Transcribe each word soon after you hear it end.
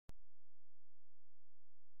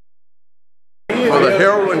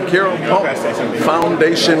Carole and Carole Pump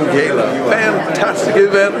Foundation Gala. Fantastic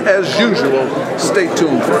event as usual. Stay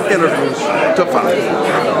tuned for interviews to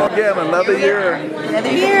follow. Again, another year. Another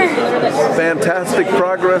year. Fantastic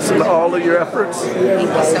progress in all of your efforts. Thank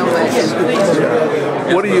you so much.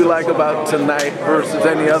 Yeah. What do you like about tonight versus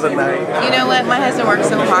any other night? You know what? My husband worked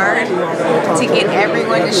so hard to get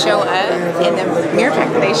everyone to show up, and the mere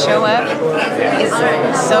fact that they show up is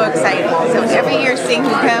so exciting. So every year seeing who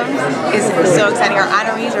comes is so exciting. Our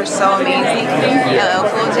honorees are so amazing. LL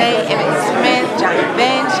Cool J, Emmett Smith, Johnny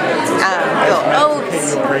Bench, Bill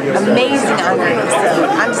Oates, amazing honorees. So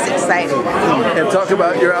I'm just excited. And talk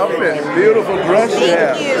about your outfit. Beautiful dress you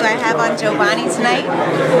have. Thank you. I have on Giovanni tonight.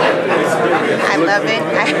 I love it.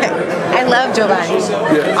 I love Giovanni.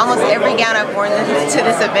 Yeah. Almost every gown I've worn to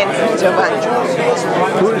this event is Giovanni.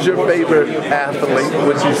 Who is your favorite athlete,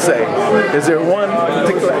 would you say? Is there one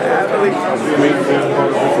particular athlete?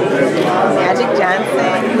 Magic Johnson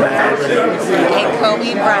and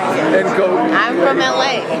Kobe Bryant. And Kobe. I'm from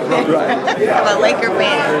LA. Right. I'm a Laker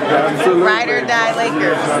fan. Absolutely. Ride or die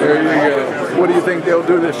Lakers. There you go. What do you think they'll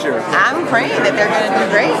do this year? I'm praying that they're going to do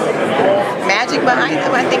great. Magic behind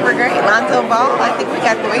them, I think we're great. Lonzo Ball, I think we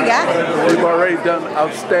got it. We've already done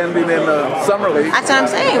outstanding in the summer league. That's what I'm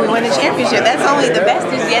saying. We won the championship. That's only the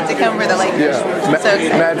best is yet to come for the Lakers. Yeah. So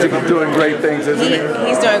excited. Magic is doing great things, isn't he?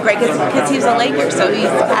 He's doing great because he's a Laker, so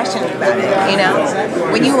he's passionate about it. You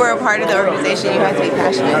know, when you were a part of the organization, you have to be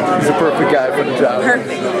passionate. He's a perfect guy for the job.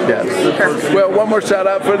 Perfect. Yes. Perfect. Well, one more shout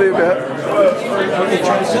out for the event.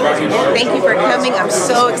 Thank you for coming. I'm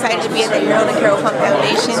so excited to be at the Hilton and Carole Pump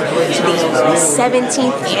Foundation to the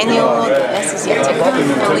 17th annual. The best is yet to come.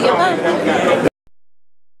 Leah.